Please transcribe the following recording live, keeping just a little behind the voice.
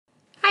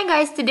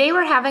guys, today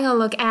we're having a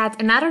look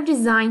at another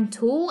design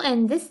tool,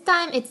 and this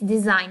time it's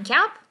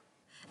DesignCap.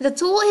 The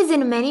tool is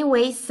in many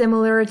ways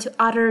similar to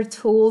other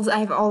tools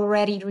I've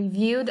already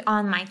reviewed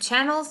on my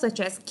channel,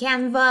 such as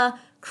Canva,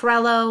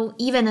 Trello,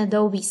 even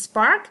Adobe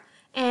Spark,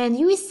 and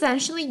you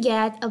essentially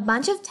get a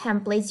bunch of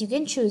templates you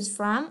can choose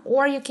from,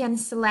 or you can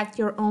select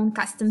your own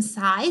custom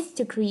size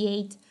to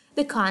create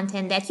the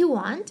content that you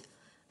want.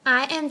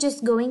 I am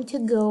just going to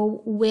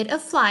go with a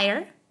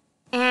flyer.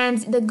 And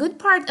the good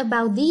part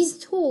about these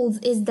tools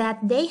is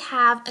that they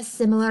have a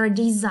similar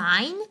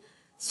design,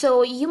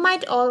 so you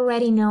might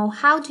already know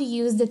how to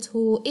use the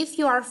tool if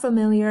you are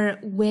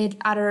familiar with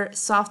other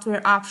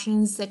software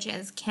options such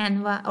as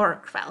Canva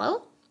or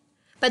Trello.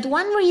 But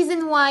one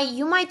reason why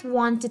you might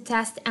want to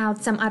test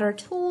out some other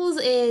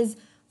tools is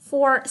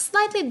for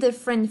slightly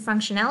different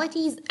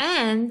functionalities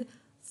and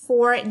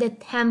for the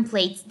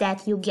templates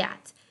that you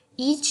get.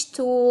 Each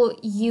tool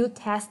you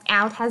test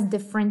out has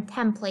different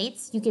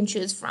templates you can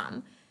choose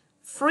from,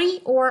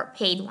 free or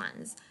paid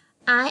ones.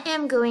 I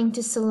am going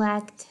to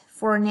select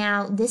for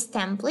now this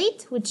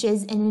template, which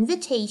is an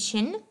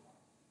invitation,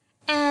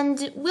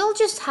 and we'll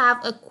just have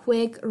a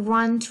quick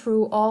run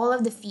through all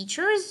of the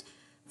features.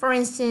 For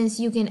instance,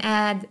 you can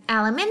add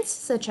elements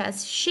such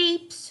as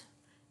shapes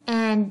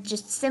and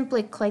just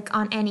simply click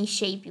on any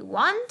shape you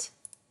want.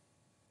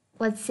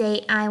 Let's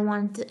say I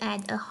want to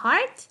add a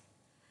heart.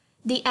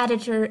 The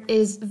editor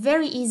is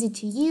very easy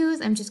to use.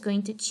 I'm just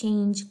going to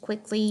change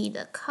quickly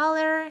the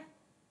color,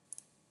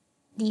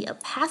 the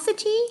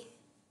opacity,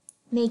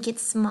 make it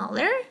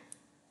smaller,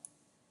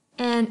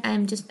 and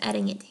I'm just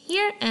adding it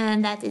here,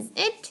 and that is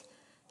it.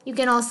 You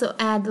can also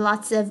add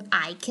lots of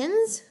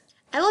icons.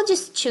 I will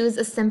just choose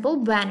a simple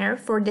banner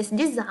for this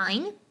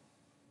design,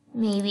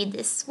 maybe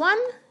this one.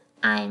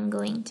 I'm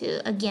going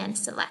to again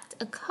select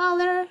a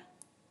color,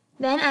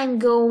 then I'm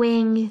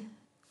going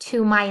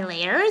to my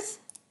layers,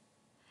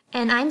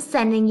 and I'm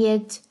sending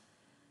it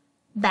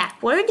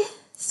backward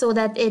so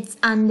that it's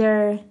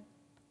under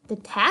the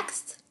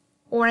text,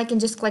 or I can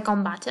just click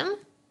on bottom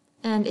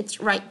and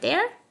it's right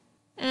there,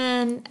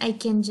 and I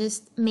can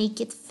just make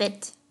it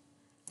fit,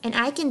 and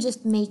I can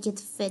just make it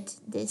fit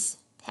this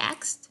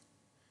text.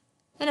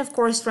 And of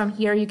course from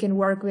here you can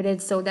work with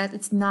it so that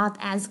it's not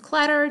as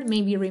cluttered,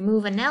 maybe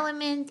remove an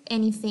element,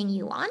 anything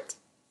you want.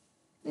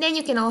 Then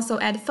you can also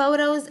add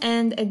photos,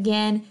 and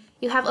again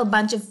you have a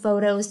bunch of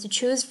photos to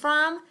choose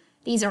from.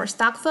 These are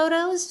stock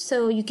photos,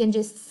 so you can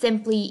just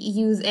simply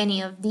use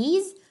any of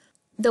these.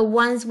 The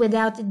ones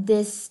without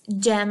this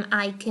gem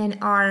icon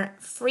are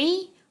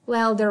free,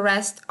 while the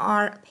rest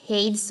are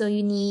paid, so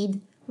you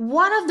need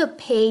one of the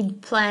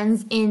paid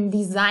plans in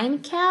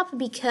DesignCap,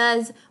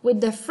 because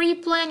with the free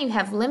plan you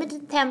have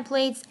limited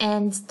templates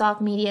and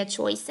stock media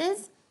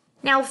choices.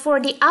 Now for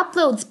the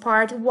uploads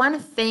part, one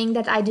thing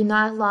that I do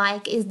not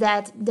like is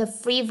that the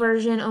free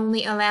version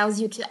only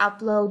allows you to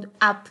upload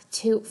up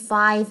to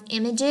 5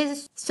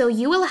 images. So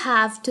you will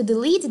have to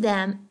delete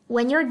them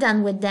when you're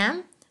done with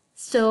them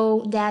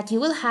so that you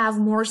will have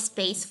more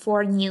space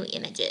for new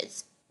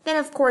images. Then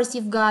of course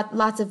you've got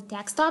lots of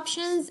text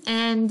options,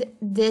 and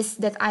this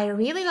that I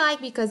really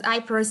like because I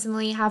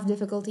personally have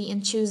difficulty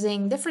in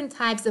choosing different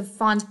types of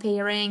font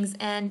pairings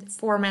and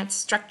format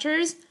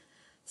structures.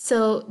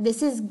 So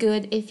this is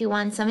good if you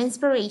want some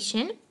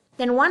inspiration.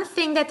 Then one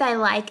thing that I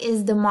like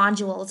is the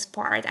modules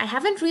part. I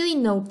haven't really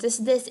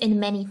noticed this in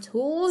many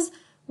tools.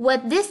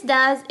 What this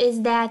does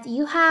is that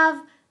you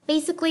have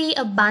basically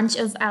a bunch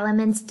of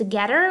elements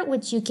together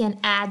which you can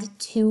add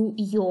to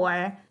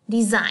your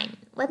design.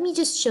 Let me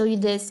just show you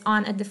this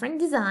on a different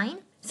design.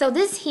 So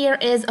this here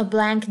is a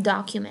blank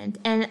document,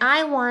 and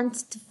I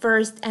want to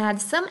first add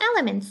some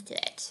elements to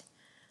it.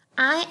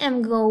 I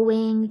am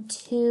going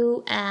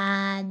to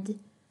add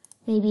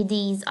maybe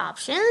these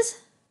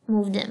options,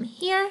 move them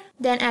here.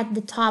 Then at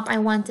the top I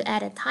want to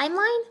add a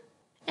timeline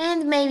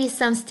and maybe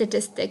some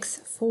statistics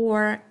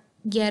for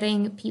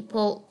getting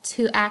people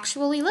to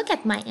actually look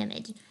at my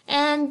image.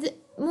 And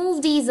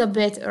move these a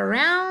bit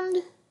around,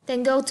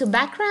 then go to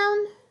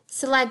background,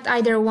 select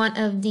either one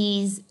of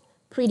these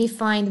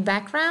predefined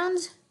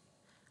backgrounds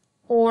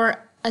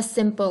or a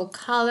simple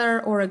color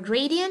or a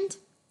gradient.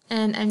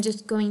 And I'm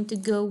just going to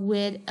go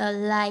with a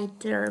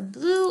lighter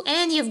blue,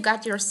 and you've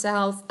got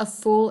yourself a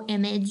full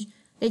image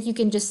that you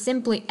can just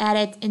simply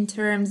edit in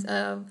terms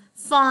of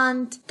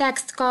font,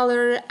 text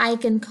color,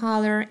 icon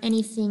color,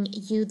 anything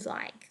you'd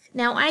like.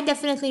 Now I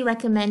definitely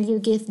recommend you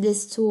give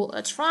this tool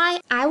a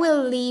try. I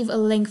will leave a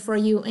link for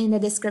you in the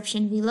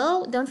description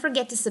below. Don't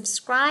forget to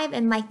subscribe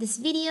and like this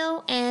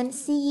video, and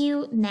see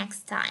you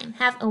next time.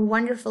 Have a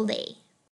wonderful day.